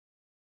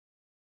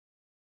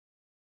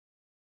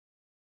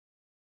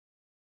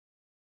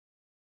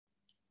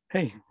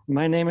Hey,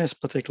 my name is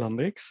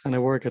Lambrix, and I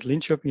work at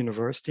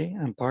University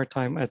and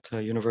part-time at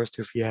the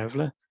University of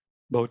Gävle,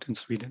 both in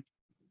Sweden.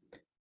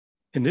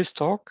 In this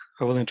talk,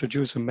 I will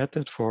introduce a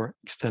method for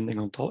extending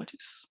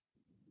ontologies.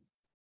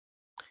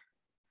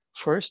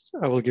 First,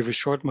 I will give a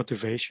short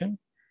motivation,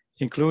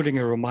 including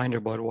a reminder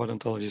about what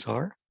ontologies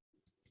are.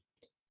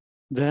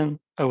 Then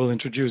I will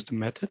introduce the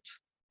method,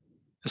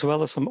 as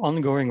well as some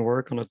ongoing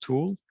work on a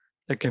tool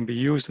that can be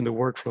used in the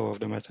workflow of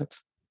the method.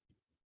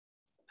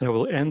 And I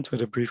will end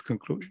with a brief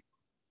conclusion.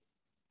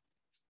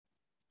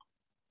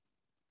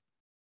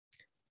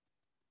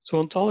 So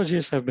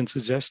ontologies have been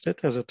suggested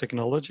as a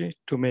technology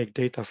to make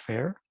data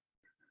fair.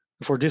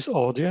 For this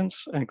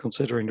audience, and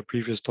considering the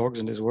previous talks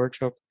in this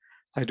workshop,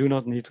 I do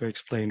not need to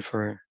explain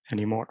FAIR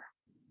anymore.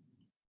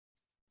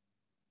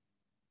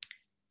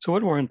 So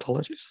what were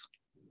ontologies?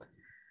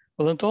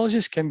 Well,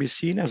 ontologies can be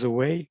seen as a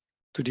way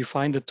to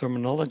define the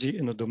terminology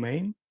in a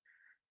domain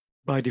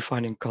by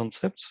defining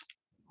concepts,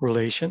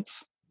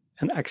 relations,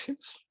 and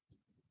axioms.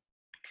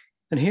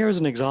 And here is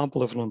an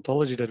example of an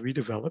ontology that we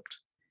developed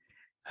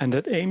and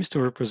that aims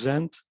to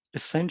represent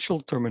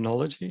essential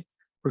terminology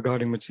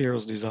regarding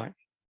materials design.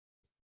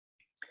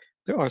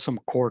 There are some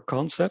core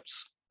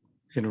concepts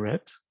in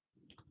red,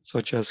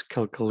 such as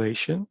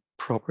calculation,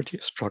 property,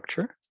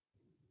 structure.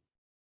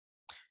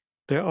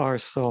 There are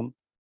some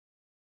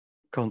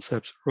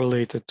concepts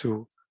related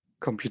to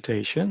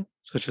computation,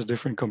 such as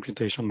different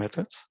computational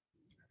methods.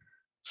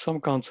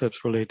 Some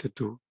concepts related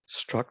to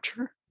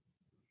structure,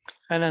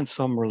 and then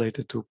some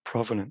related to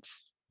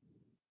provenance.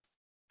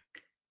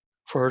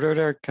 Further,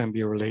 there can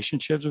be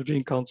relationships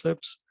between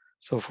concepts.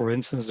 So for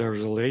instance, there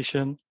is a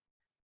relation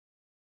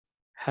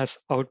has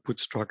output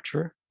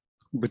structure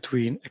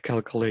between a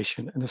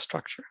calculation and a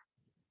structure.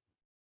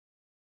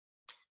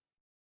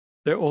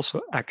 There are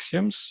also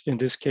axioms, in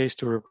this case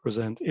to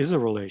represent is a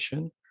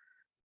relation,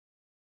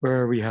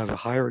 where we have a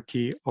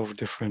hierarchy of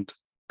different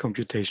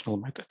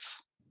computational methods.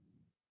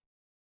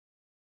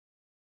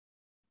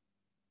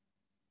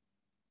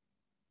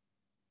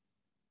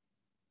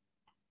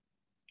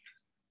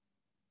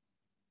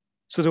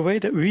 So the way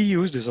that we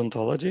use this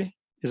ontology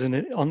is in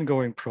an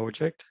ongoing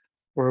project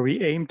where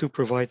we aim to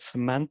provide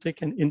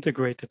semantic and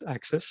integrated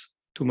access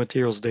to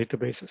materials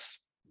databases.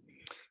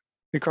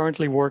 We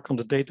currently work on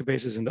the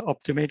databases in the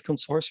Optimate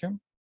consortium,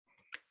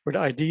 where the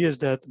idea is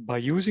that by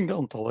using the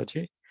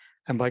ontology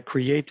and by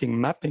creating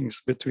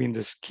mappings between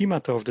the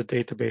schemata of the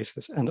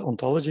databases and the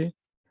ontology,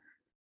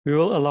 we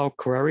will allow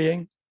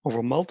querying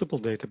over multiple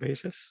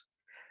databases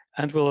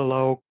and will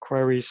allow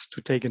queries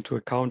to take into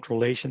account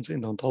relations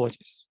in the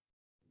ontologies.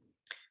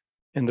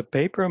 In the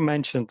paper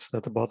mentioned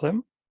at the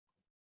bottom,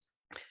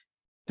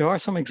 there are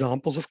some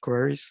examples of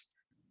queries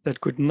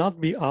that could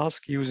not be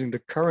asked using the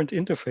current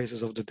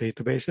interfaces of the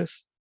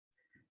databases,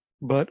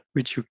 but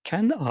which you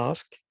can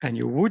ask and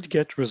you would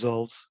get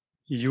results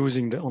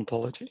using the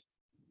ontology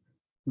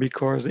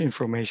because the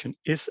information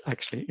is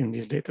actually in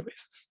these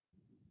databases.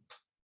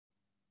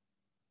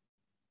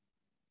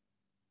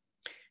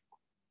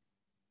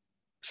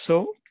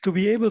 So to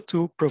be able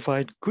to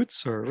provide good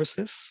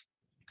services,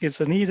 it's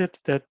needed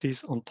that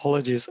these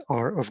ontologies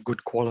are of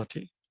good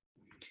quality.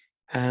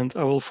 And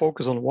I will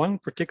focus on one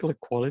particular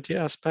quality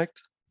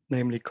aspect,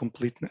 namely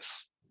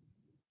completeness.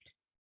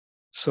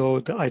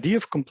 So the idea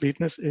of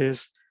completeness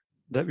is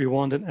that we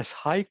want an as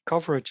high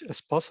coverage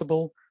as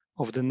possible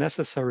of the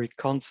necessary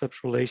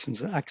concepts,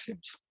 relations, and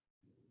axioms.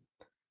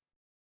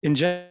 In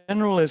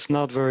general, it's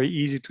not very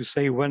easy to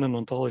say when an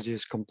ontology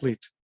is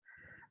complete,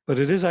 but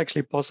it is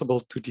actually possible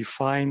to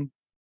define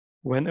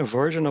when a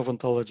version of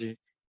ontology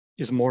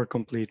is more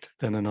complete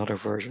than another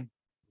version.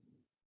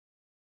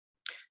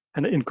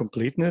 And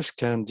incompleteness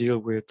can deal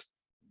with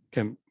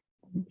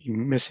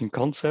missing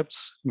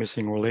concepts,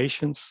 missing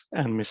relations,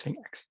 and missing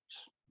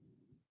axioms.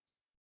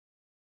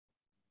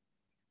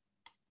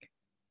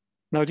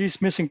 Now,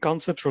 these missing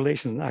concepts,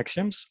 relations, and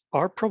axioms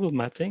are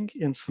problematic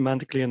in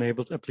semantically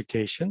enabled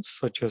applications,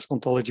 such as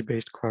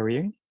ontology-based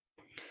querying.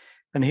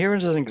 And here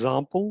is an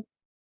example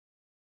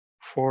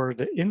for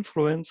the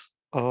influence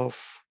of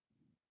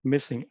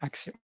missing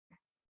axiom.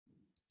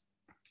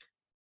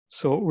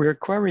 So we're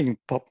querying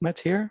PubMed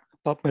here.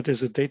 PubMed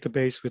is a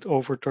database with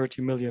over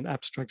 30 million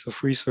abstracts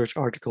of research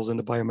articles in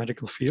the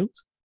biomedical field.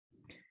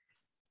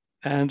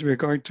 And we're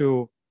going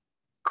to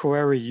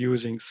query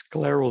using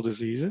scleral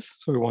diseases.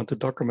 So we want the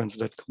documents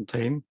that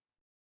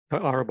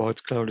are about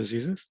scleral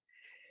diseases.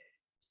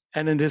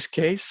 And in this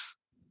case,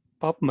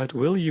 PubMed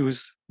will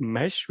use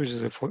MESH, which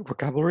is a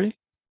vocabulary,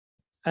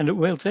 and it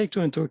will take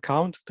into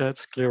account that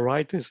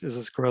scleritis is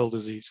a scleral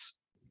disease.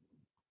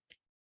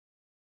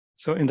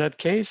 So in that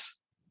case,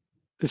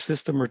 the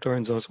system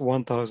returns us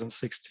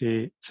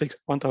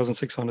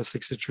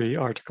 1,663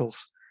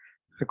 articles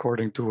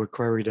according to a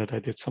query that I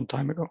did some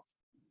time ago.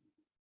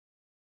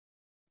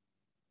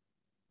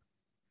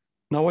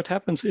 Now, what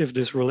happens if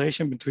this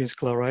relation between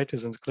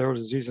scleritis and scleral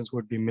diseases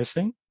would be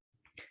missing?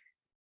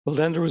 Well,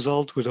 then the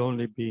result would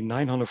only be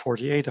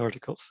 948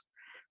 articles,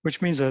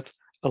 which means that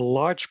a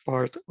large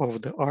part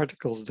of the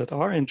articles that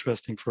are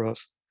interesting for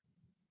us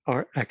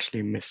are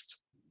actually missed.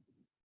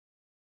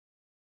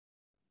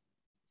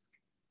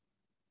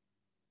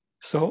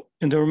 So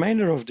in the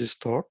remainder of this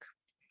talk,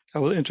 I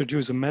will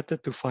introduce a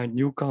method to find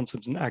new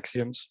concepts and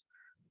axioms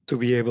to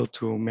be able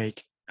to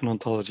make an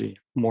ontology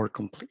more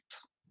complete.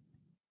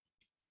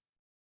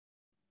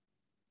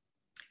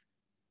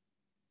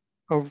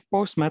 Our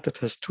proposed method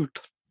has two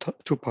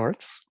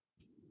parts.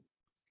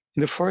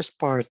 In the first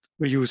part,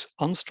 we use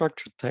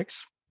unstructured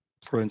text,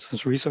 for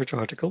instance, research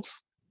articles,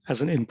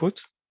 as an input.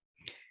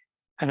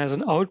 And as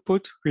an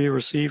output, we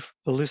receive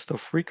a list of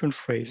frequent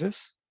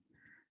phrases,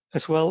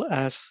 as well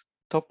as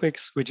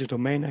topics which a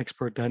domain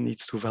expert then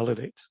needs to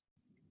validate.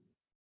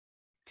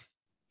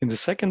 In the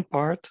second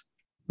part,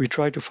 we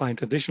try to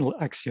find additional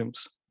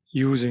axioms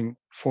using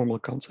formal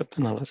concept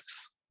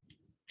analysis.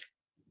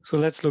 So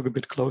let's look a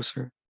bit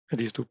closer at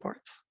these two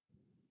parts.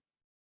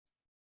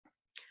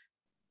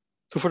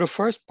 So for the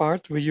first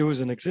part, we use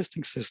an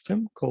existing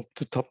system called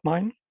the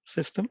TopMine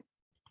system.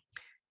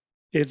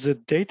 It's a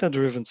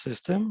data-driven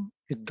system.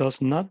 It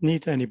does not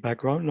need any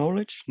background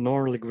knowledge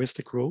nor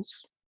linguistic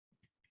rules.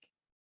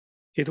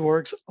 It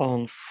works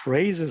on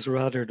phrases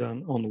rather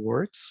than on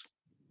words,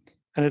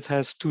 and it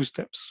has two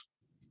steps.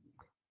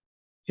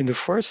 In the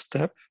first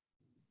step,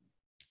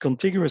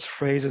 contiguous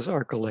phrases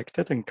are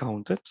collected and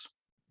counted,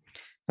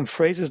 and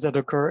phrases that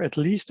occur at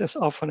least as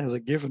often as a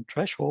given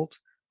threshold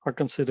are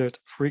considered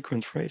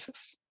frequent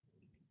phrases.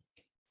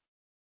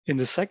 In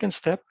the second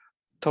step,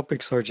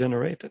 topics are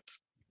generated,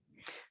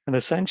 and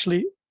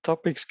essentially,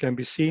 topics can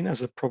be seen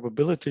as a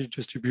probability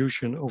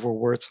distribution over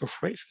words or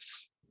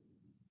phrases.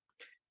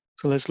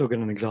 So let's look at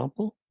an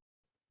example.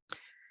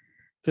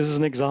 This is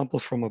an example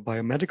from a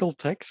biomedical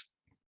text.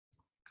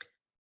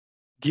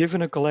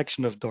 Given a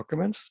collection of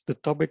documents, the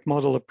topic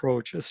model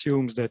approach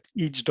assumes that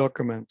each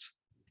document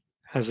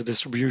has a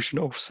distribution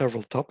of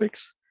several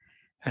topics,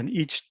 and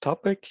each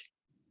topic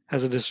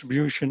has a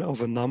distribution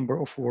of a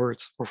number of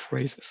words or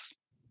phrases.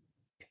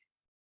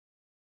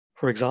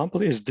 For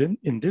example,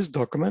 in this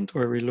document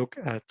where we look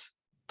at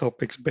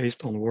topics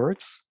based on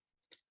words,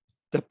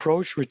 the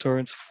approach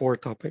returns 4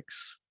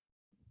 topics.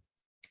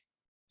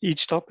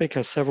 Each topic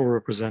has several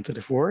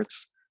representative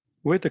words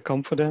with a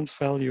confidence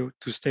value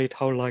to state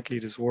how likely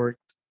this word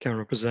can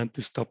represent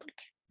this topic.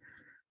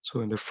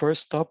 So in the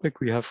first topic,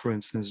 we have, for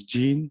instance,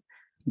 gene,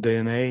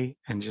 DNA,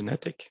 and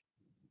genetic.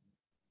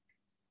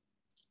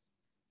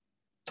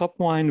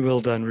 TopMine will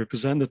then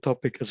represent the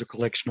topic as a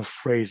collection of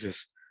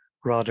phrases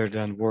rather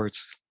than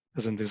words,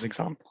 as in this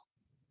example.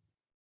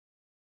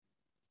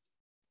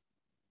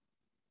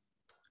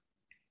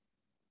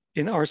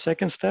 In our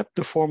second step,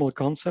 the formal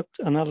concept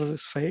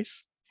analysis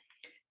phase,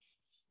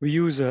 we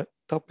use a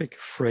topic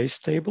phrase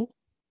table.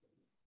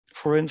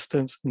 For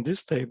instance, in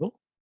this table,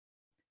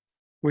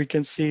 we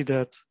can see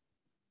that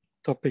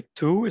topic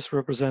 2 is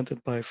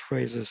represented by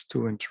phrases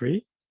 2 and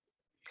 3,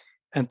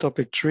 and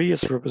topic 3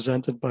 is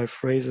represented by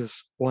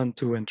phrases 1,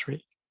 2, and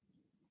 3.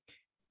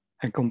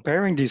 And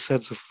comparing these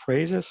sets of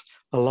phrases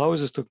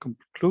allows us to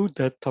conclude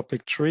that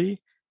topic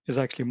 3 is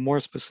actually more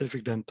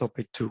specific than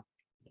topic 2.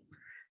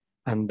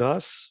 And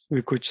thus,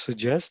 we could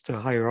suggest a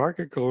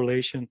hierarchical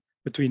relation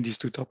between these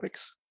two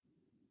topics.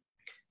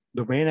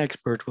 The domain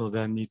expert will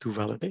then need to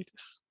validate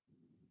this.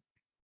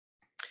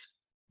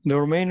 In the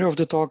remainder of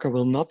the talk, I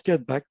will not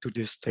get back to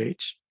this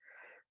stage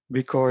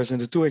because in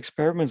the two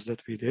experiments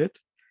that we did,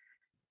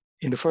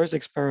 in the first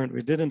experiment,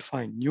 we didn't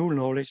find new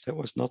knowledge that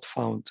was not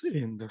found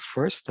in the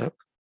first step.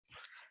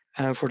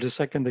 And for the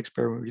second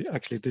experiment, we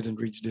actually didn't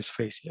reach this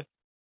phase yet.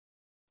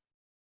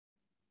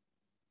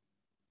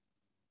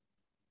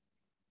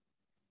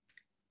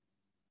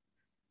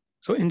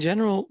 So in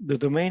general, the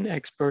domain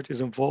expert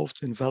is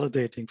involved in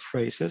validating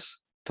phrases,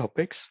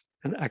 topics,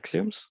 and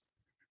axioms,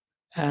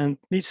 and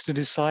needs to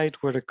decide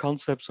whether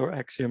concepts or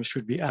axioms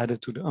should be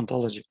added to the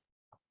ontology.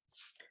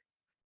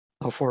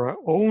 Now, for our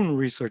own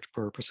research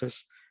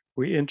purposes,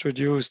 we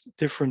introduced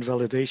different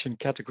validation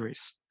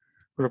categories,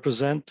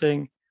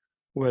 representing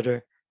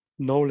whether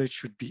knowledge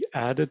should be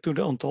added to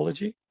the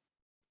ontology,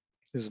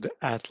 this is the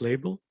add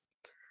label,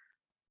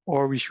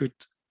 or we should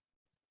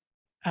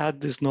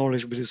add this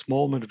knowledge with a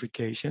small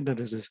modification, that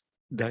is this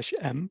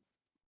 -m,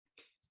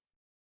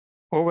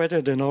 or whether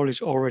the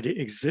knowledge already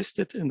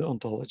existed in the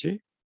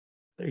ontology,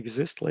 the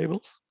exist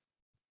labels,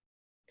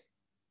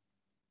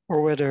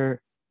 or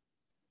whether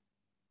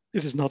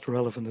it is not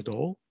relevant at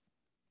all,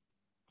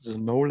 there's a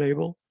no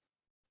label,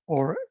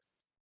 or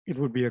it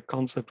would be a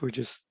concept which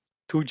is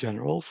too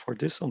general for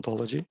this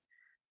ontology,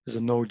 there's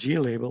a no G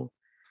label,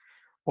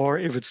 or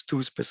if it's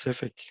too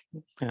specific,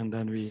 and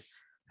then we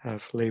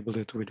have labeled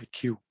it with a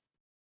Q.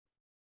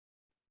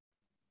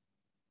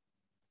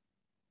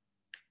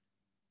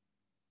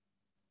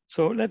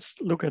 So let's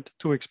look at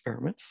two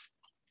experiments.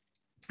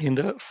 In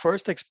the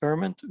first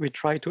experiment, we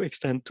try to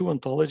extend two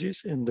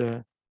ontologies in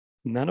the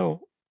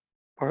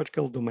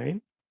nanoparticle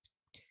domain.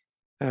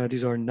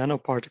 These are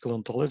nanoparticle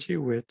ontology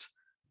with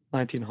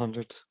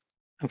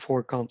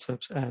 1904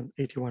 concepts and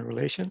 81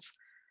 relations,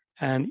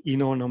 and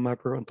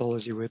eNoMapper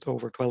ontology with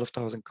over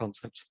 12,000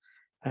 concepts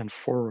and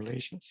 4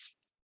 relations.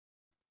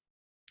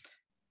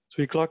 So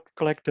we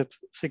collected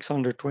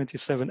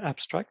 627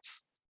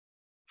 abstracts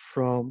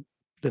from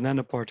the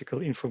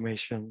nanoparticle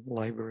information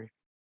library.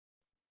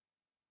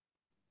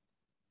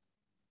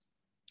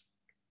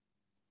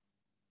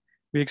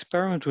 We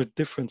experiment with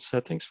different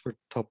settings for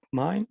top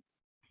mine.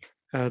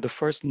 The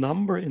first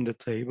number in the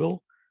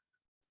table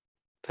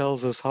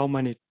tells us how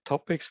many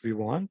topics we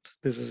want.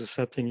 This is a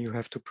setting you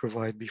have to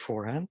provide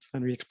beforehand,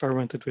 and we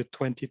experimented with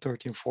 20,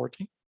 30, and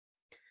 40.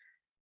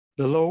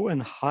 The low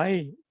and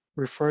high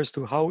refers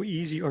to how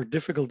easy or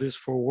difficult it is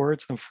for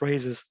words and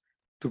phrases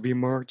to be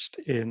merged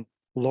in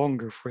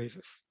longer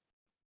phrases.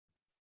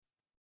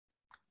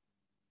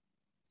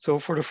 So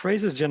for the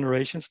phrases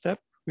generation step,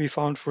 we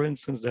found, for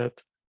instance,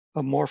 that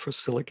amorphous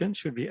silicon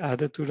should be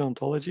added to the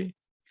ontology,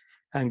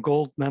 and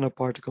gold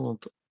nanoparticle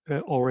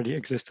already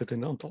existed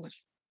in the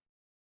ontology.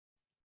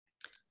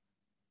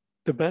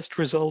 The best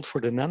result for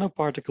the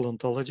nanoparticle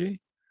ontology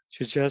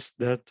suggests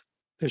that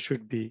there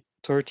should be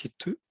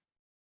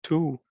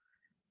 32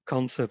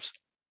 concepts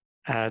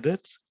added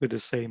with the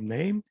same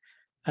name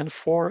and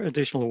 4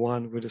 additional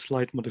ones with a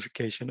slight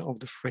modification of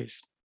the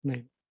phrase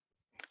name.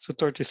 So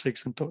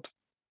 36 in total.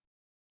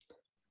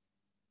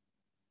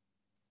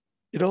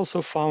 It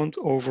also found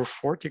over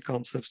 40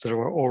 concepts that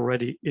were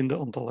already in the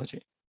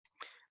ontology.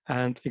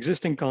 And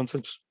existing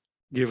concepts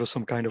give us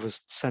some kind of a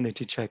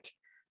sanity check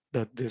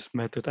that this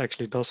method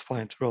actually does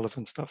find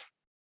relevant stuff.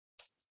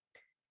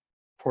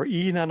 For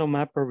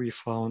eNanoMapper, we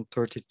found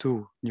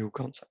 32 new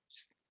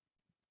concepts.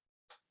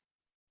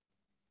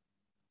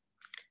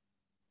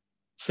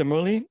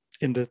 Similarly,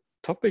 in the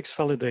topics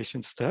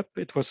validation step,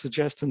 it was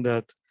suggested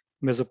that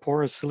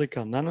mesoporous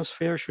silicon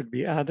nanosphere should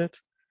be added,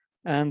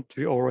 and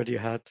we already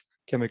had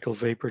chemical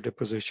vapor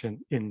deposition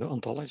in the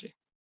ontology.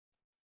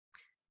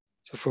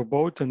 So for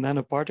both the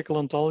nanoparticle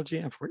ontology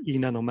and for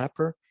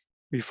eNanoMapper,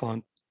 we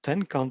found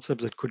 10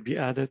 concepts that could be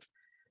added,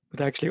 but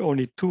actually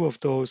only 2 of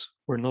those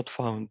were not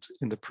found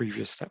in the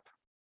previous step.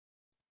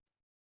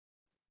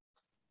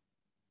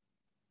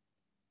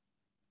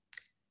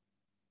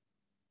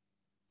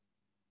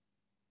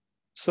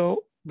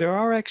 So there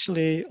are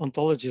actually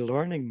ontology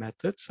learning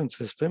methods and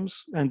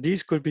systems, and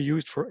these could be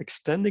used for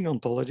extending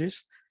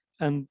ontologies.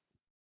 And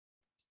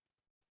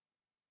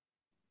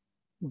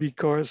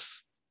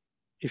because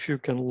if you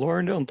can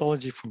learn the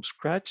ontology from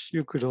scratch,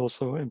 you could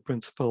also, in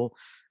principle,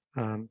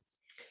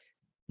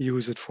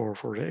 use it for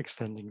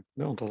extending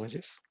the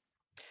ontologies.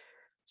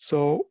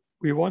 So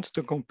we wanted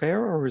to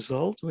compare our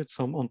result with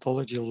some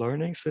ontology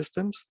learning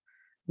systems.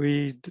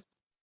 We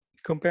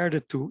compared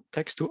it to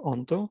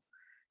text-to-onto.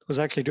 It was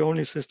actually the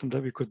only system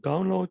that we could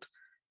download,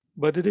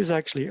 but it is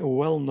actually a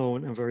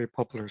well-known and very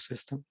popular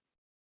system.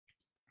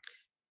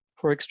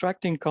 For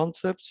extracting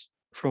concepts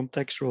from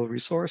textual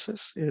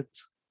resources, it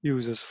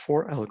uses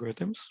 4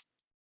 algorithms.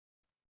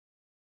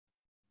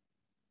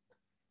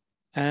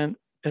 And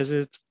as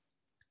it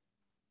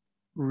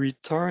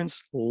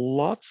returns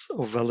lots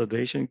of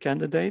validation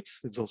candidates,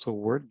 it's also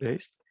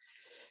word-based,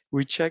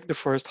 we check the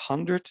first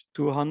 100,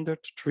 200,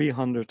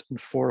 300,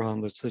 and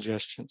 400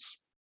 suggestions.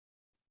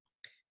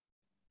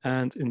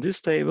 And in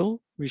this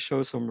table, we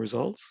show some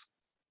results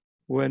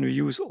when we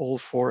use all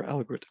 4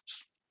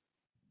 algorithms.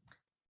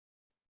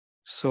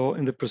 So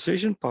in the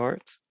precision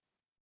part,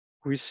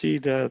 we see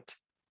that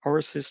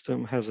our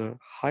system has a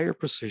higher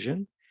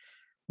precision,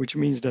 which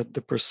means that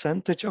the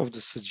percentage of the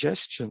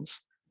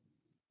suggestions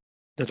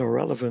that are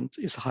relevant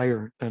is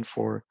higher than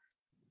for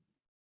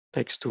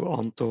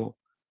text-to-onto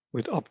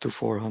with up to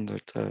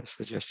 400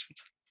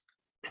 suggestions.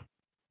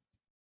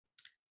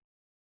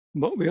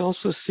 But we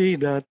also see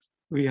that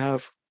we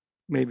have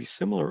maybe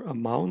similar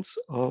amounts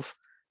of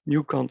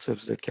new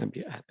concepts that can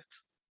be added.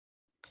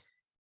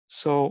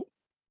 So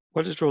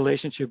what is the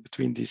relationship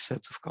between these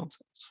sets of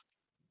concepts?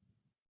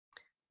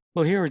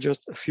 Well, here are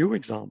just a few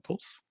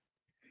examples.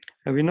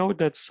 And we know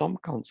that some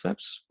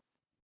concepts,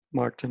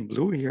 marked in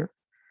blue here,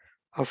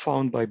 are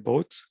found by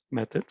both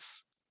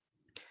methods.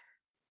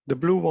 The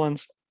blue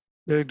ones,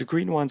 the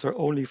green ones are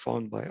only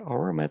found by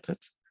our method,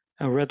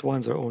 and red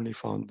ones are only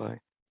found by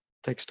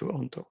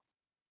text-to-onto.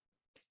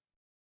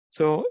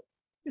 So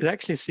it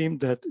actually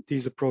seemed that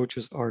these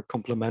approaches are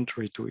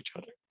complementary to each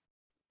other.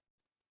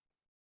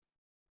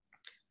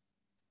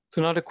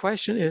 So now the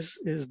question is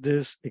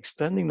this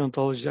extending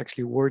ontology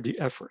actually worth the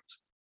effort?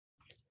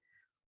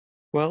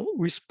 Well,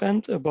 we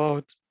spent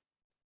about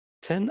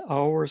 10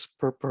 hours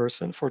per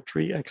person for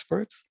 3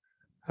 experts.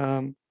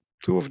 2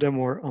 of them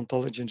were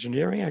ontology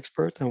engineering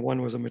experts, and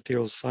 1 was a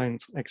materials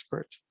science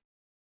expert.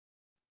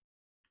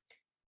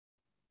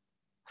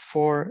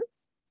 For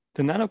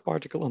the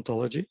nanoparticle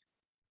ontology,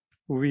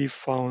 we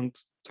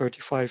found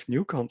 35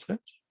 new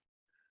concepts.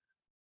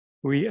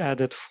 We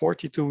added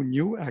 42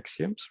 new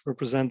axioms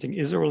representing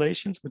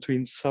isorelations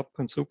between sub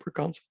and super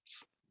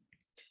concepts.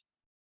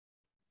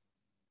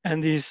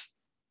 And these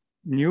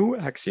new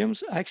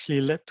axioms actually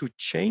led to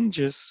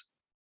changes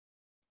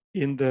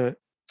in the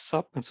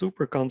sub and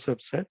super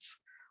concept sets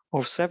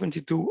of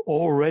 72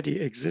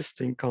 already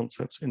existing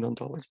concepts in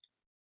ontology.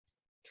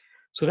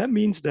 So that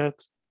means that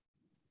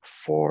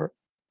for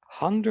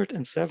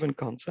 107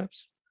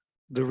 concepts,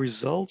 the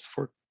results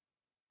for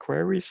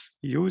queries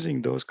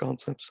using those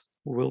concepts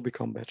will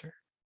become better.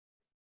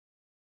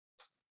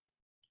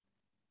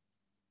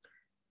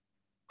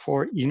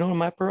 For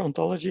eNoMapper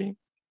ontology,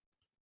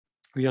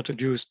 we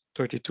introduced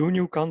 32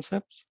 new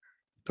concepts,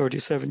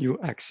 37 new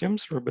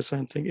axioms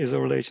representing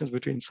iso-relations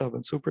between sub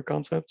and super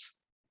concepts.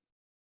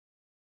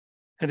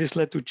 And this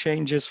led to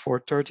changes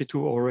for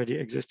 32 already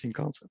existing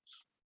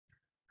concepts.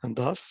 And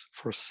thus,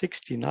 for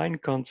 69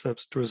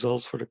 concepts, the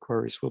results for the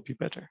queries will be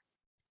better.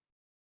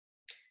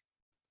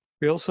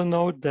 We also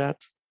note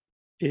that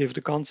if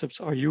the concepts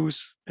are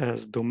used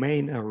as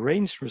domain and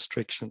range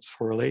restrictions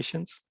for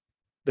relations,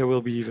 there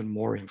will be even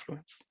more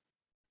influence.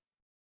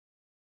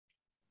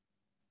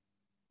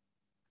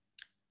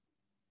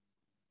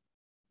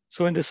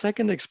 So in the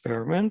second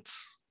experiment,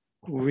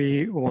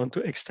 we want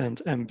to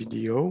extend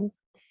MBDO.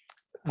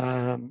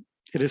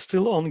 It is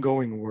still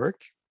ongoing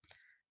work,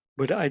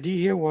 but the idea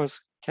here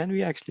was, can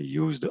we actually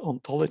use the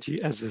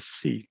ontology as a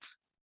seed?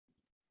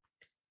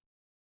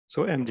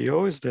 So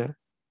MDO is the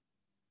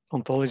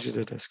ontology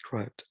that I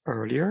described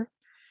earlier.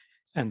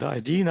 And the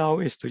idea now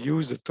is to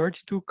use the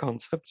 32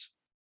 concepts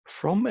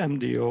from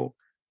MDO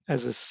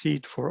as a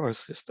seed for our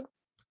system.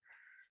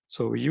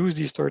 So we use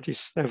these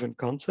 37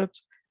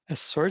 concepts as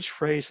search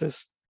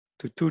phrases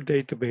to 2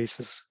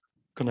 databases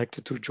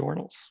connected to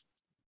journals.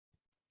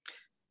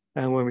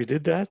 And when we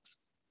did that,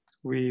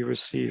 we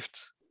received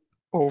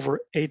over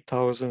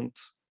 8,000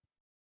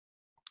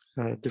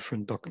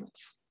 different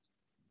documents,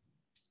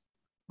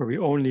 where we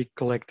only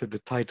collected the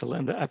title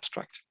and the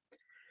abstract.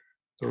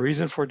 The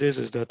reason for this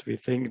is that we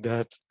think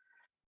that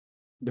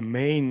the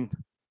main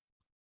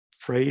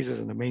phrases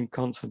and the main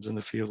concepts in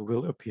the field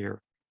will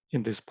appear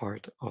in this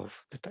part of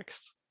the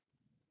text.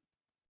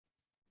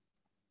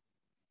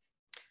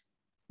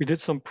 We did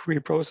some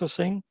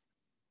pre-processing,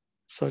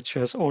 such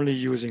as only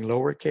using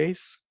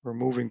lowercase,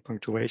 removing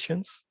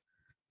punctuations,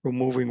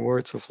 removing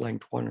words of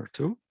length 1 or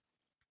 2.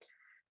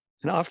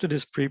 And after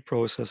this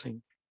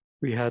pre-processing,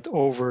 we had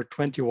over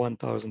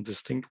 21,000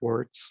 distinct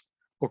words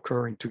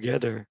occurring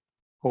together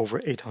over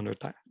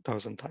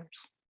 800,000 times.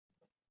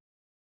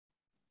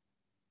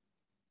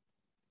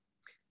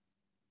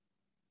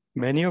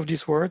 Many of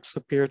these words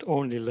appeared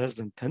only less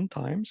than 10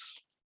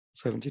 times,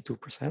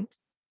 72%,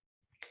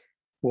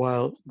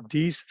 while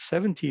these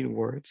 17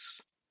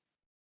 words,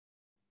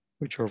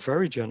 which are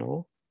very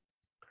general,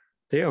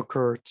 they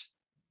occurred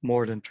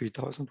more than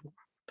 3,000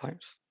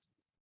 times.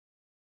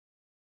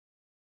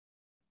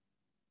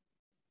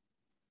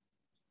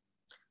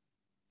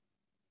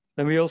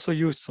 Then we also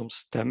used some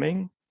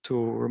stemming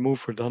to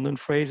remove redundant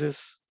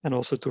phrases and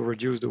also to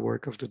reduce the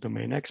work of the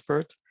domain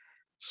expert.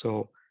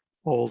 So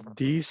all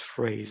these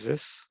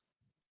phrases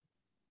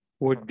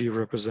would be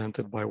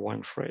represented by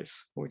one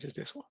phrase, which is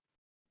this one.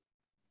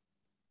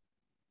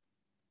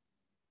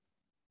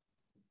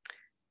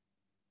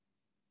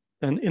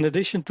 And in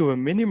addition to a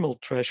minimal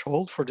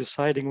threshold for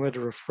deciding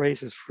whether a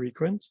phrase is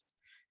frequent,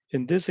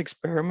 in this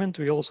experiment,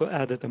 we also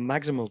added a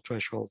maximal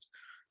threshold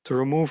to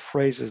remove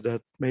phrases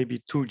that may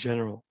be too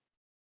general.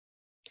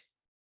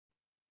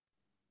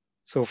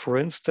 So for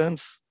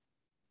instance,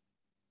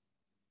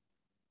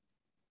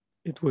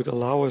 it would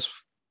allow us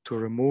to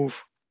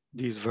remove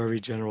these very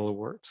general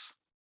words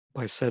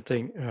by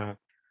setting a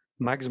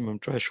maximum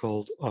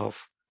threshold of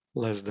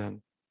less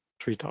than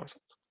 3,000.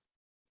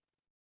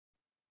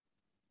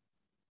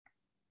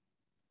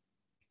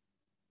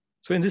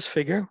 So in this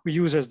figure, we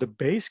use as the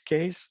base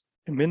case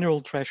a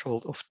minimal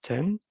threshold of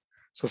 10.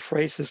 So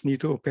phrases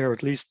need to appear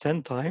at least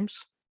 10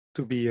 times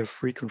to be a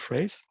frequent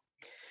phrase.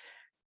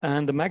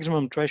 And the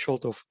maximum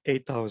threshold of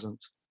 8,000,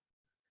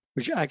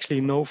 which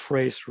actually no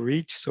phrase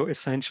reached. So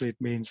essentially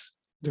it means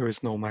there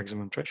is no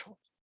maximum threshold.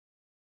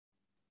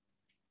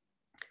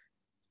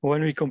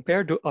 When we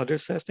compare to other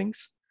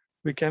settings,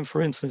 we can,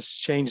 for instance,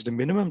 change the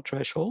minimum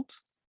threshold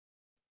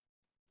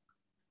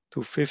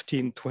to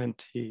 15,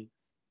 20,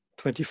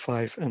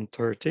 25, and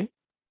 30.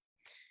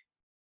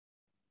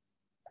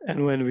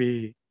 And when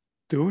we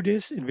do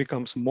this, it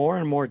becomes more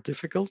and more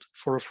difficult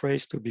for a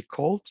phrase to be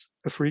called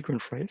a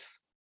frequent phrase.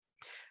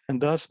 And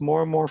thus,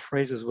 more and more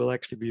phrases will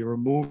actually be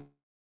removed.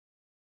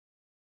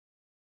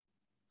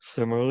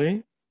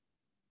 Similarly,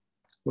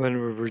 when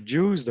we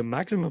reduce the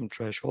maximum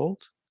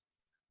threshold,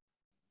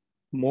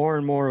 more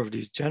and more of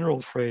these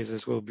general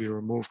phrases will be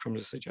removed from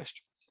the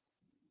suggestions.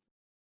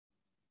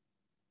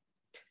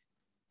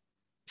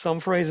 Some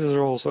phrases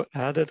are also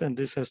added, and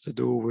this has to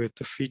do with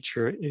the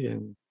feature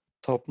in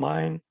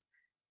TopMine,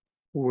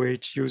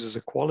 which uses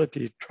a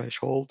quality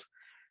threshold,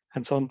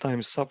 and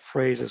sometimes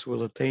subphrases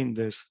will attain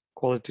this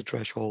quality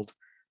threshold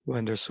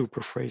when their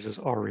super phrases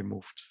are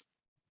removed.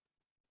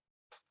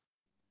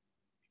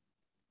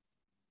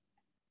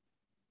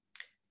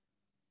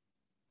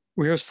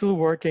 We are still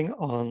working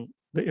on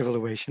the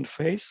evaluation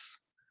phase,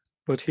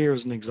 but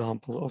here's an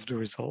example of the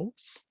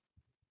results.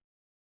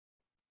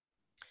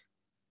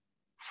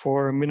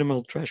 For a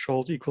minimal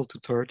threshold equal to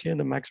 30 and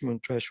the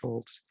maximum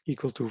threshold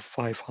equal to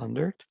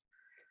 500,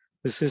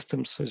 the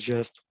system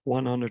suggests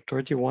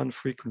 131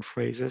 frequent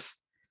phrases,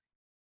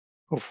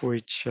 of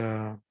which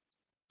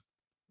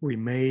we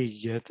may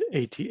get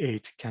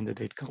 88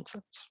 candidate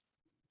concepts.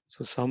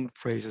 So some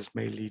phrases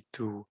may lead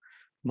to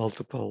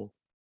multiple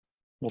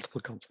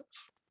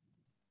concepts.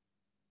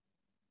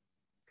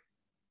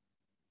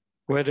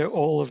 Whether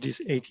all of these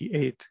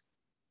 88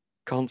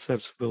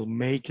 concepts will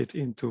make it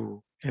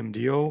into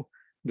MDO,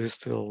 this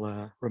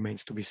still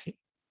remains to be seen.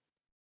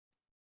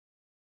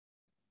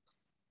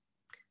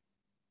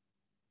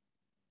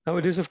 Now,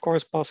 it is of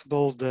course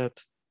possible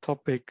that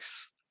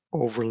topics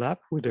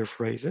overlap with their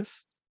phrases.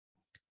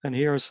 And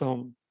here are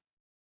some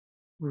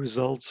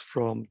results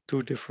from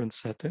 2 different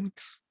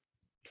settings.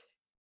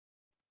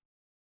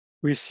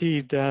 We see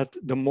that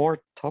the more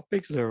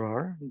topics there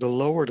are, the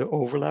lower the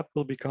overlap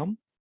will become.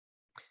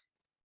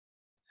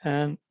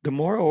 And the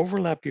more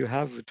overlap you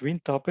have between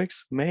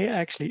topics may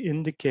actually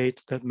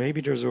indicate that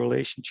maybe there's a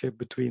relationship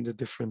between the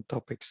different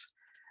topics.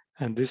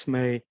 And this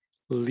may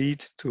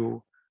lead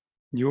to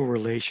new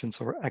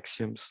relations or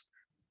axioms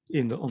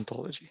in the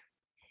ontology.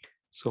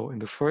 So in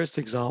the first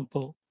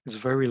example, it's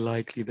very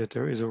likely that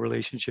there is a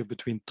relationship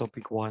between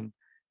topic 1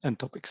 and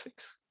topic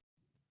 6.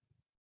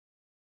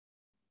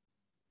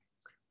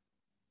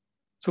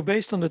 So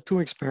based on the 2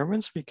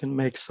 experiments, we can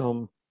make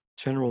some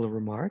general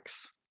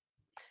remarks.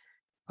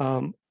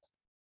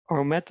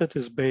 Our method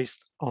is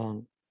based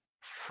on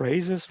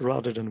phrases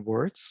rather than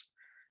words,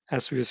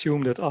 as we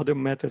assume that other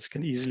methods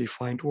can easily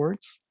find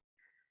words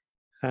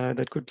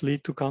that could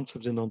lead to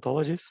concepts in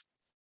ontologies.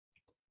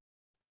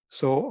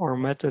 So our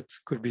method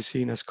could be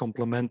seen as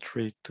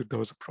complementary to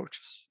those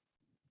approaches.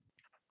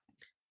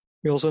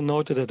 We also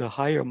noted that a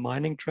higher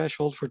mining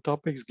threshold for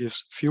topics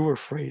gives fewer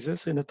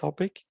phrases in a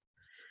topic,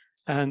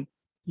 and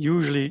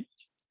usually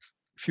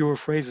fewer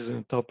phrases in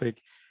a topic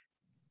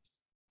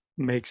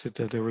makes it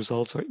that the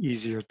results are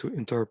easier to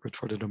interpret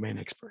for the domain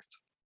expert.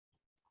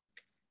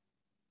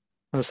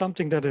 Now,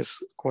 something that is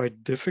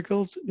quite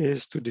difficult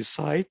is to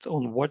decide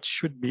on what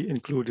should be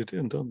included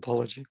in the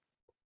ontology.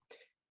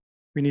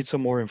 We need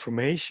some more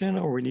information,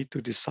 or we need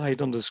to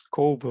decide on the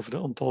scope of the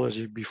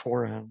ontology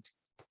beforehand.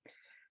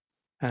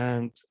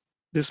 And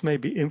this may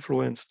be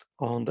influenced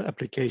on the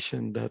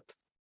application that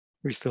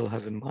we still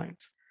have in mind.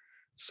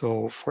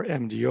 So for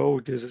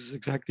MDO, this is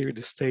exactly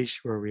the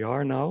stage where we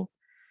are now.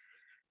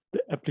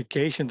 The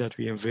application that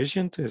we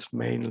envisioned is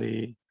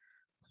mainly,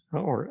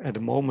 or at the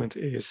moment,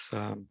 is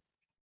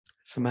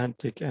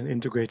semantic and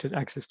integrated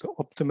access to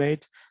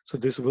optimate. So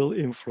this will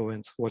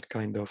influence what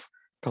kind of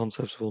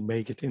concepts will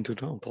make it into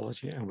the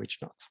ontology and which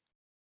not.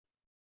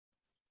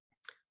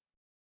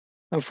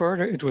 And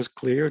further, it was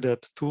clear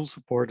that tool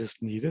support is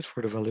needed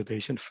for the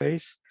validation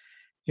phase.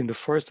 In the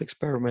first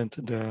experiment,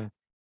 the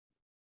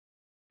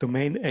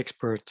domain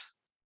expert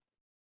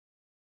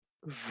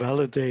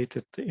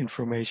validated the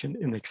information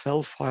in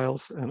Excel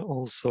files and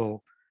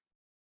also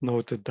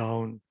noted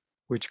down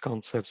which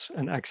concepts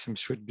and axioms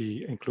should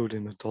be included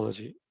in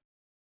ontology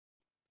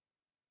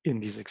in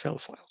these Excel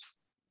files.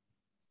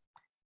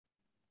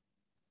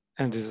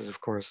 And this is, of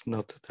course,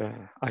 not the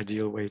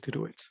ideal way to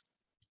do it.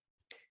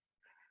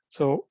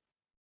 So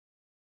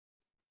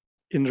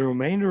in the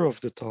remainder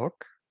of the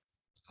talk,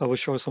 I will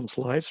show some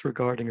slides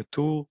regarding a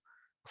tool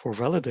for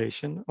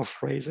validation of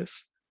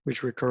phrases,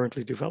 which we're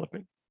currently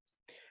developing.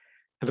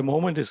 At the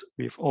moment,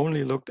 we've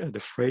only looked at the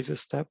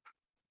phrases step.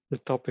 The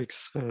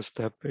topics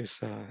step is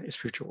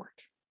future work.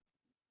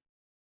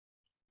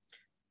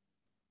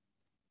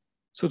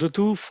 So the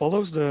tool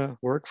follows the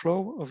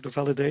workflow of the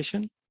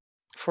validation.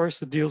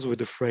 First, it deals with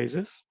the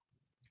phrases.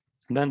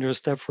 And then there's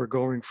a step for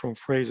going from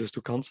phrases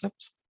to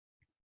concepts.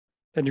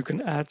 Then you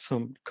can add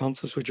some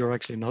concepts which are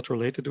actually not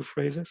related to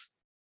phrases.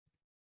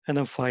 And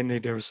then finally,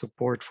 there is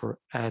support for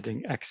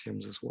adding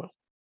axioms as well.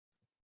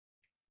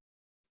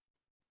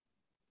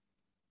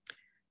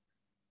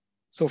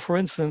 So for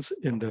instance,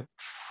 in the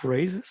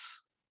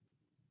phrases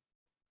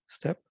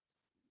step,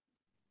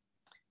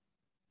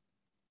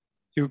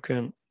 you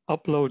can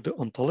upload the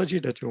ontology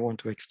that you want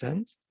to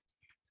extend,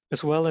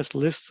 as well as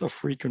lists of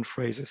frequent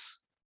phrases.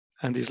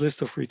 And these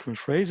lists of frequent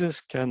phrases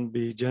can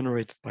be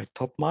generated by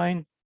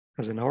TopMine,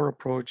 as in our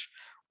approach,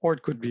 or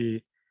it could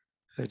be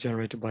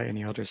generated by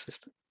any other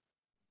system.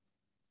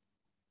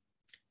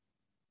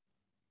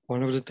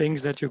 One of the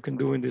things that you can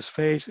do in this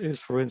phase is,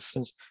 for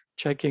instance,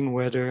 checking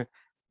whether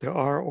there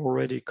are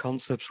already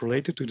concepts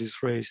related to this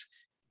phrase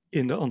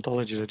in the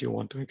ontology that you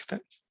want to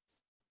extend.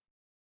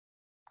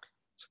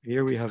 So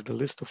here we have the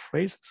list of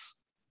phrases.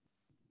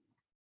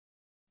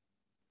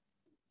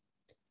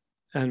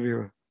 And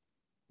we're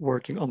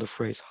working on the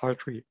phrase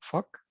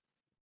Hartree-Fock.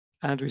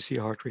 And we see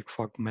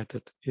Hartree-Fock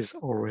method is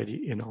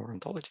already in our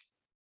ontology.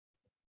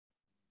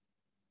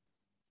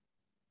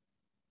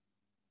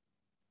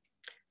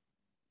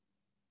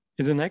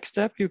 In the next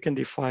step, you can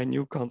define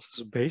new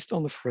concepts based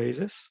on the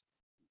phrases,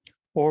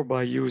 or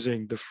by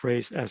using the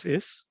phrase as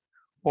is,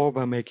 or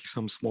by making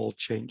some small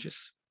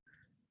changes.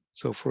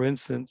 So for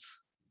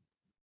instance,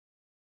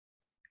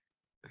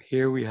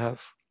 here we have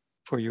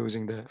for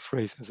using the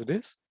phrase as it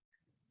is,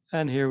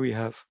 and here we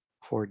have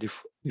for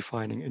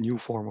defining a new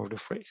form of the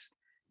phrase.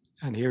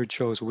 And here it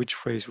shows which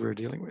phrase we're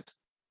dealing with.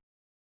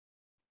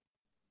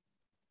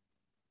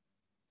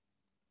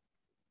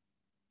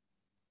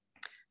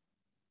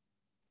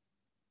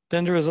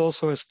 Then there is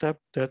also a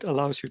step that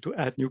allows you to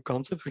add new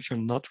concepts which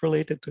are not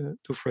related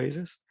to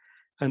phrases.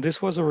 And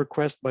this was a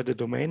request by the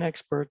domain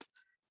expert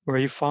where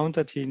he found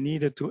that he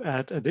needed to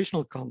add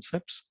additional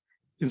concepts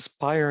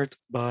inspired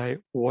by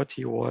what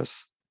he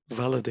was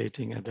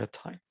validating at that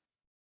time.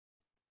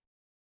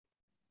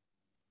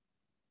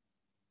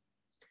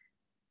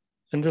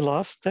 And the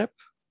last step,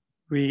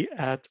 we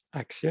add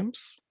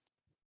axioms.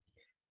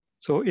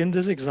 So in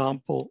this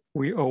example,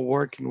 we are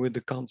working with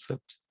the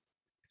concept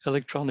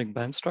electronic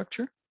band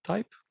structure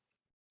type.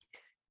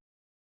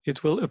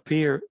 It will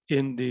appear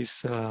in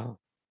these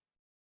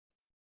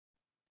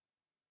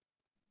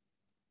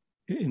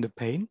in the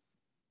pane.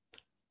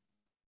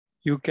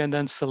 You can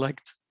then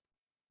select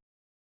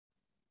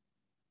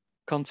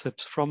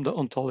concepts from the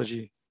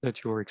ontology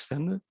that you are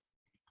extended,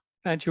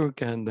 and you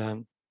can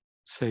then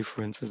say,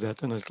 for instance,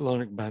 that an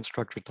electronic band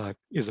structure type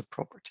is a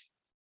property.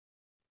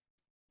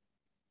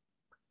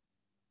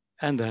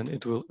 And then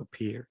it will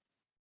appear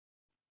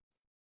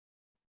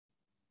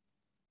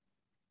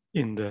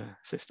in the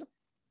system.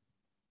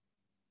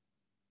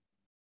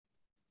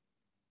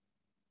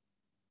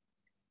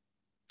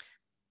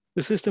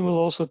 The system will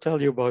also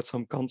tell you about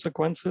some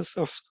consequences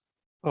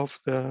of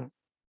the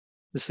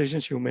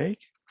decisions you make,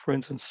 for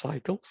instance,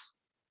 cycles.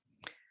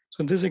 So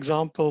in this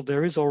example,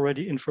 there is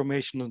already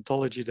information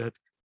ontology that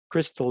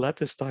crystal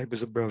lattice type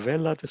is a Bravais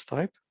lattice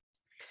type.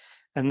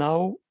 And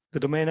now the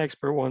domain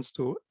expert wants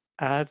to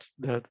add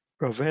that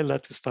Bravais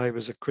lattice type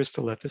is a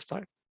crystal lattice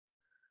type.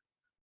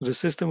 The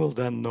system will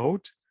then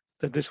note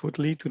that this would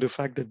lead to the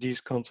fact that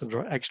these concepts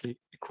are actually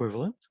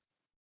equivalent.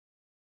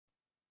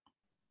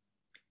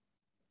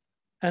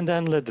 And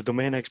then let the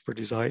domain expert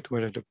decide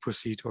whether to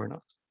proceed or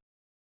not.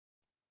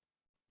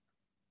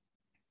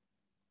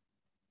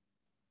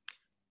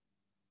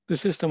 The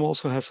system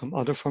also has some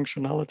other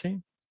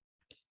functionality.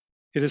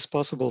 It is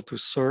possible to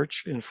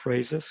search in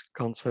phrases,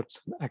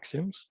 concepts, and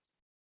axioms.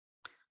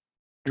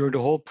 During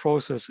the whole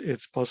process,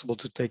 it's possible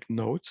to take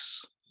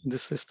notes in the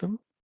system.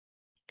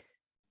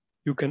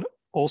 You can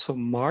also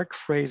mark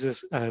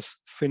phrases as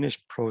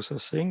finished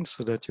processing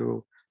so that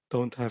you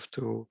don't have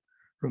to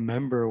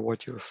remember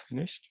what you've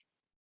finished.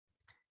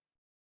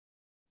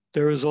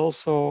 There is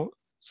also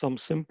some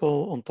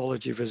simple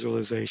ontology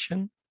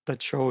visualization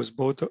that shows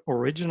both the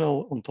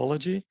original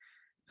ontology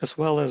as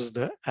well as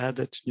the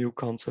added new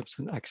concepts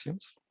and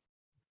axioms.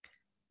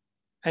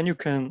 And you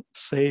can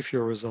save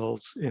your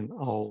results in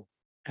OWL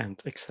and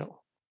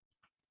Excel.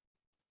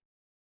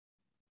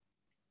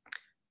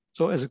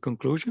 So as a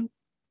conclusion,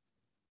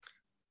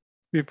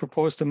 we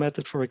proposed a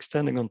method for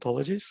extending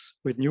ontologies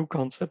with new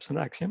concepts and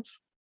axioms.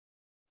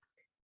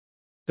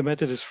 The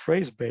method is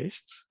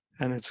phrase-based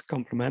and it's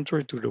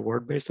complementary to the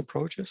word-based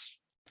approaches.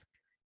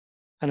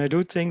 And I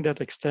do think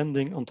that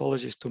extending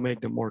ontologies to make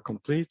them more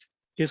complete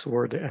is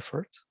worth the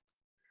effort,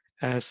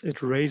 as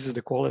it raises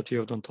the quality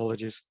of the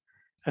ontologies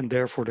and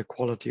therefore the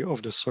quality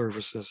of the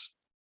services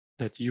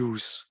that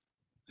use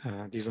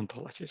these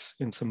ontologies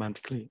in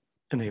semantically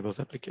enabled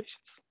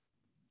applications.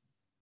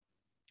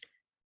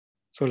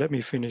 So let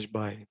me finish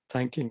by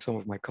thanking some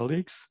of my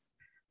colleagues.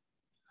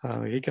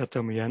 Rika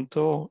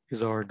Tamiento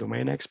is our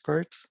domain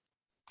expert,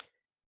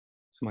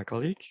 my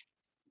colleague,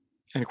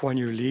 and Guan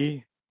Yu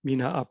Li,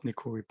 Mina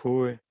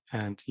Apnikuripour,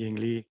 and Ying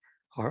Li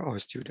are our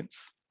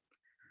students.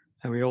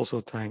 And we also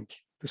thank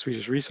the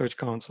Swedish Research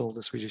Council,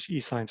 the Swedish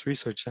eScience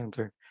Research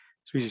Center,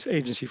 Swedish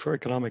Agency for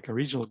Economic and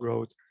Regional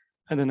Growth,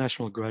 and the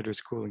National Graduate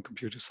School in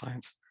Computer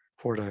Science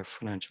for their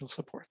financial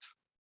support.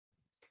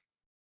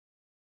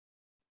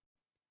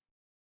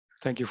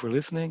 Thank you for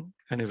listening,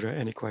 and if there are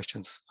any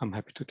questions, I'm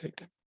happy to take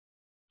them.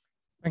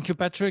 Thank you,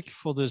 Patrick,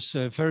 for this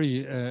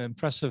very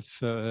impressive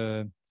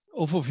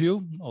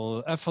overview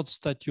or efforts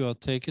that you are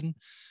taking.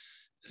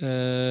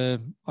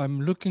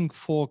 I'm looking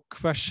for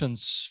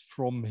questions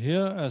from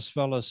here as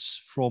well as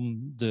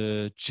from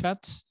the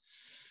chat.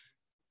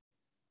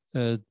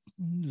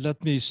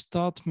 Let me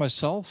start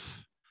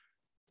myself,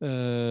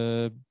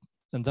 and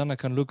then I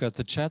can look at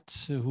the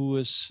chat who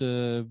is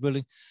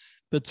willing.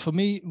 But for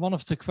me, one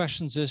of the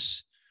questions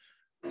is,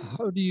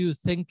 how do you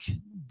think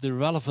the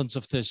relevance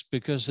of this?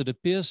 Because it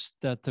appears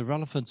that the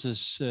relevance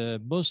is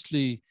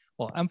mostly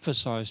or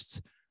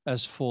emphasized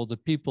as for the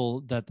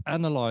people that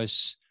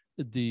analyze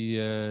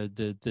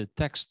the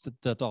text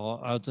that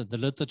are out in the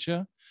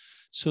literature.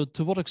 So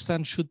to what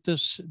extent should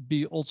this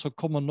be also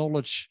common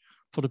knowledge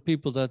for the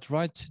people that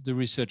write the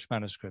research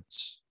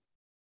manuscripts?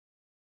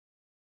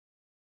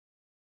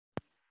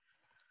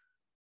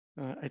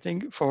 I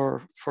think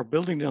for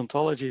building the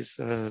ontologies,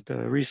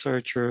 the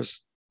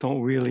researchers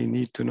don't really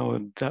need to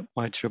know that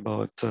much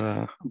about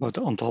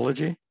the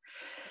ontology.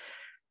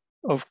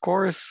 Of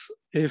course,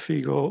 if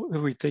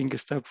we think a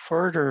step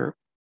further,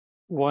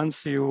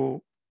 once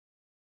you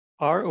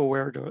are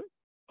aware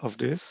of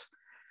this,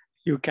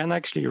 you can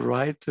actually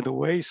write in a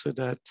way so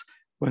that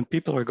when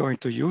people are going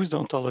to use the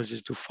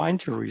ontologies to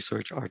find your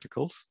research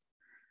articles,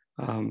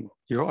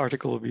 your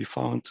article will be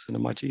found in a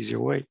much easier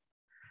way.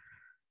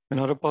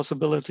 Another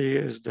possibility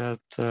is that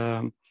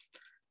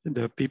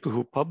the people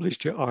who publish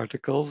the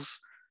articles,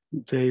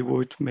 they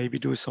would maybe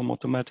do some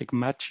automatic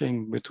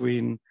matching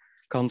between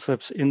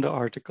concepts in the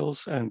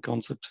articles and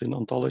concepts in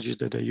ontologies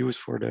that they use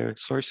for their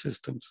search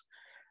systems.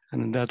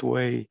 And in that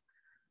way,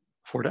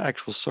 for the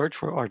actual search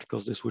for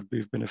articles, this would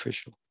be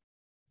beneficial.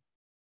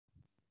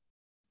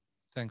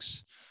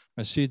 Thanks.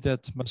 I see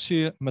that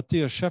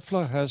Matthias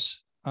Scheffler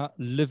has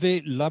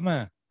levé la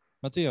main.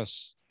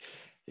 Matthias.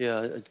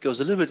 Yeah, it goes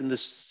a little bit in the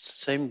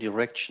same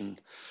direction.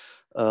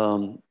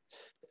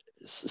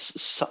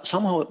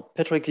 Somehow,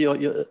 Patrick,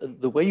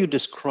 the way you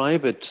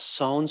describe it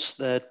sounds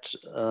that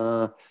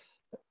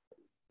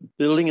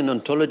building an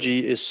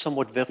ontology is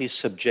somewhat very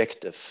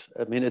subjective.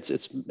 I mean,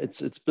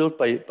 it's built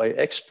by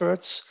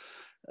experts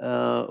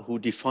who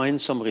define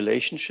some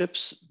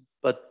relationships,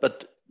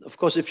 but of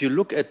course, if you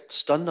look at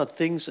standard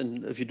things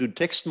and if you do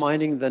text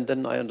mining,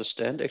 then I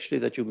understand actually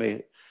that you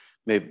may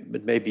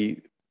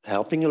be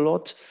helping a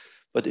lot.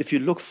 But if you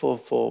look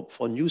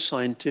for new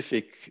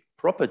scientific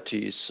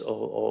properties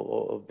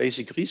or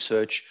basic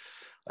research,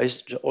 I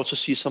also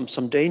see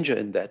some danger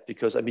in that,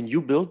 because I mean,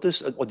 you build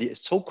this, or the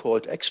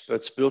so-called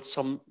experts build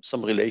some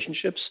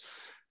relationships,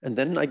 and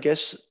then I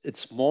guess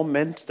it's more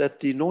meant that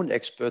the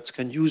non-experts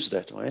can use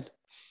that, right?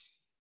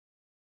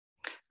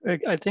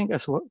 I think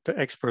as well, the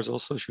experts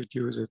also should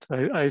use it.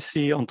 I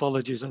see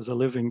ontologies as a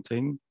living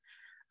thing.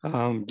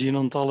 Gene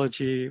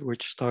ontology,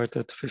 which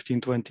started 15,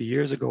 20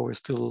 years ago, is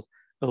still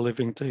a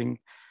living thing.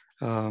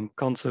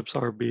 Concepts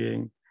are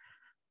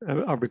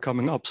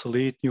becoming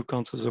obsolete. New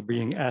concepts are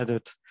being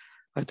added.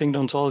 I think the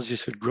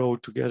ontologies should grow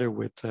together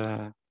with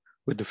the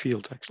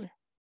field, actually.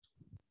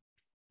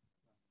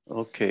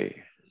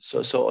 Okay,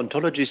 so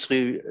ontologies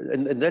really,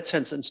 in that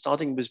sense, and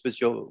starting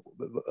with your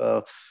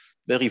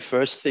very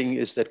first thing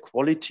is that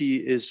quality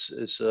is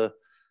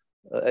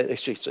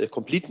actually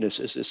completeness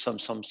is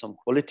some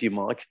quality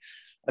mark.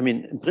 I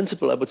mean, in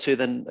principle, I would say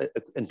then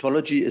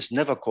ontology is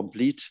never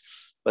complete,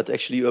 but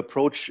actually you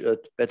approach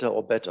it better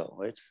or better,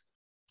 right?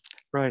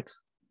 Right.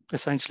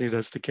 Essentially,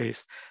 that's the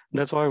case.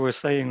 That's why we're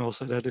saying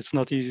also that it's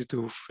not easy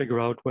to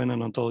figure out when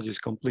an ontology is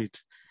complete,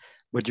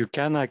 but you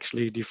can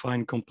actually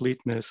define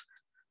completeness,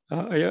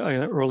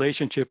 a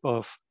relationship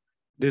of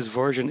this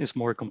version is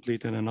more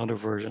complete than another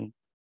version.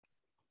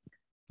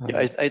 Yeah,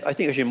 I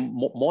think actually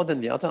more than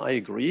the other, I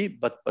agree,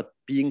 but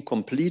being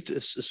complete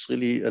is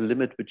really a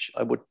limit which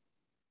I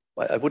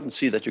wouldn't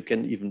see that you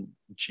can even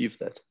achieve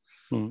that.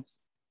 Mm.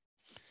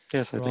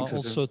 Yes, I think so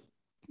also too.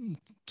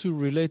 two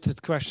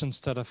related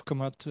questions that have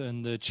come up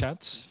in the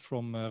chat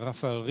from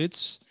Rafael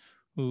Ritz,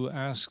 who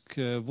asked,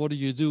 what do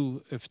you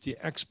do if the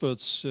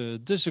experts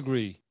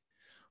disagree?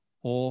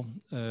 Or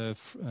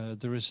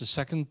there is a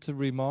second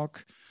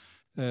remark,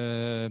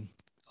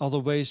 other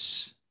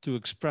ways to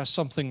express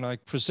something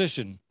like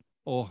precision,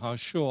 or how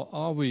sure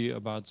are we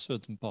about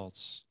certain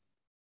parts?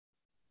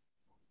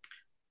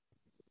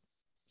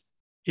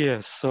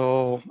 Yes,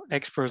 so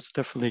experts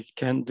definitely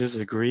can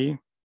disagree.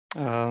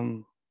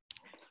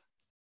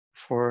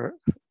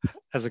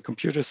 As a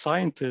computer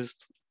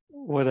scientist,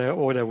 what I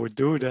would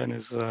do then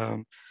is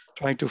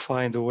trying to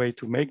find a way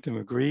to make them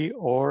agree,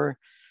 or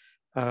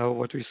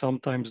what we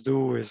sometimes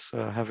do is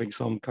having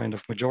some kind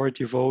of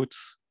majority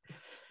votes.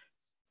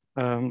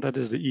 That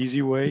is the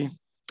easy way.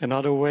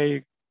 Another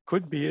way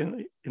could be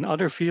in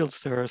other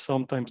fields, there are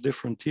sometimes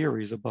different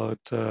theories about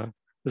the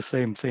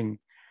same thing.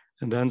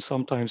 And then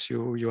sometimes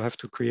you have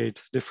to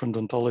create different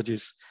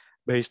ontologies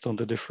based on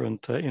the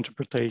different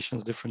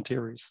interpretations, different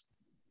theories.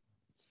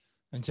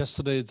 And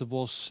yesterday there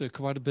was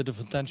quite a bit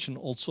of attention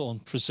also on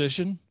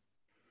precision,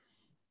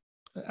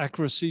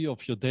 accuracy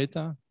of your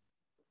data.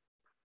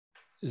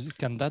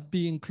 Can that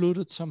be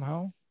included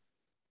somehow?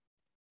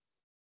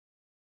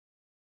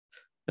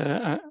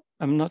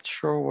 I'm not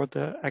sure what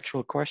the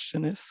actual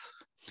question is.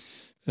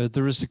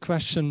 There is a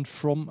question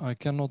from, I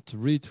cannot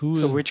read who.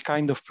 So which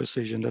kind of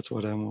precision? That's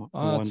what I'm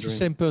wondering. It's the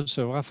same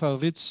person, Rafael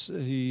Ritz.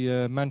 He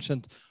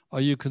mentioned,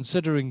 are you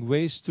considering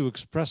ways to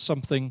express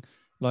something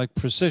like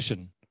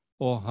precision?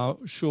 Or how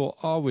sure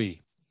are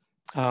we?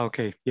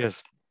 Okay,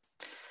 yes.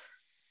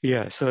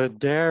 Yeah, so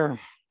there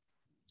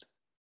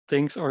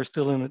things are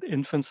still in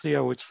infancy, I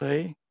would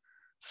say.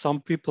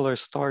 Some people are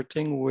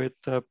starting with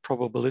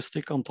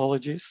probabilistic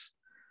ontologies,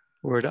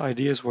 where the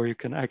idea is where you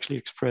can actually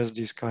express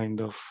these kind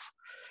of,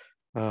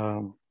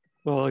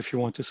 well, if you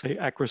want to say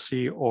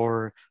accuracy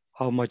or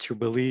how much you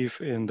believe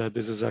in that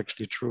this is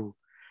actually true.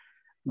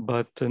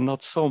 But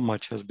not so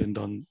much has been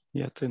done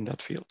yet in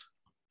that field.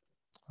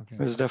 Okay.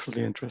 It's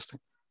definitely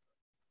interesting.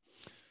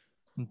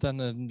 And then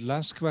a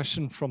last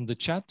question from the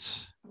chat.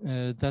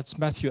 That's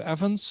Matthew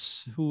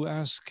Evans, who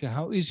asked,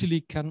 how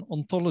easily can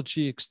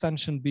ontology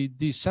extension be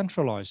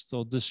decentralized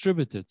or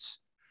distributed?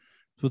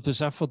 Would this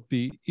effort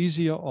be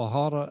easier or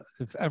harder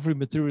if every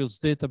materials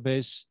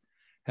database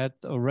had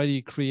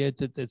already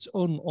created its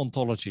own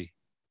ontology?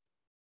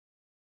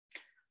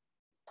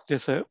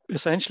 Yes,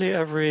 essentially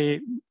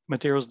every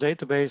materials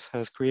database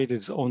has created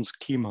its own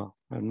schema,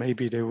 and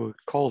maybe they would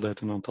call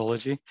that an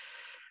ontology.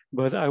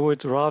 But I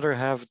would rather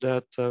have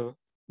that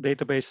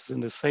databases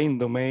in the same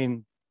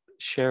domain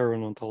share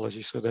an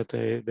ontology so that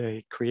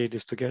they create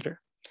this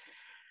together.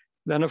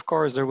 Then, of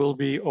course, there will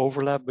be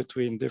overlap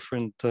between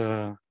different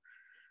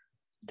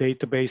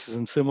databases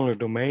in similar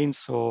domains.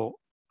 So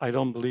I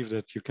don't believe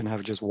that you can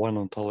have just one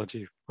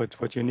ontology, but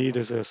what you need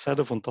is a set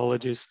of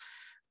ontologies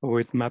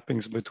with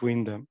mappings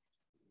between them.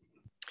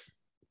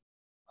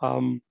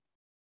 And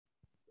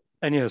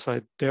yes,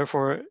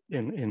 therefore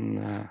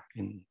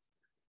in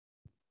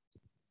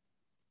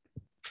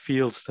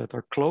fields that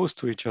are close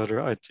to each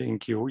other, I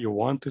think you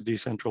want to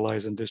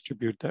decentralize and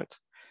distribute that.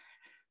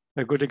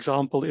 A good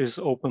example is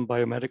Open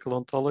Biomedical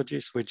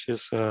Ontologies, which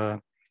is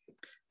a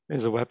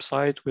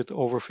website with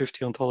over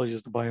 50 ontologies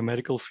in the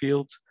biomedical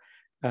field.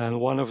 And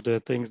one of the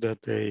things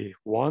that they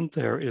want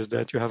there is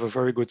that you have a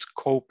very good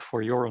scope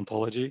for your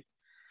ontology,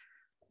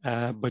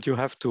 but you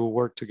have to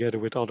work together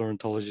with other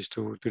ontologies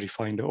to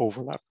define the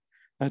overlap.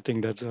 I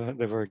think that's a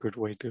very good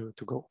way to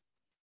go.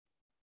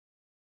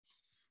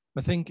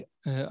 I think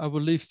I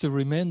will leave the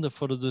remainder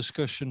for the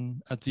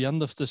discussion at the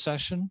end of the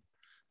session.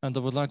 And I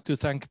would like to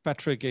thank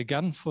Patrick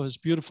again for his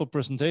beautiful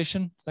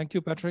presentation. Thank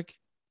you, Patrick.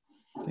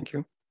 Thank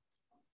you.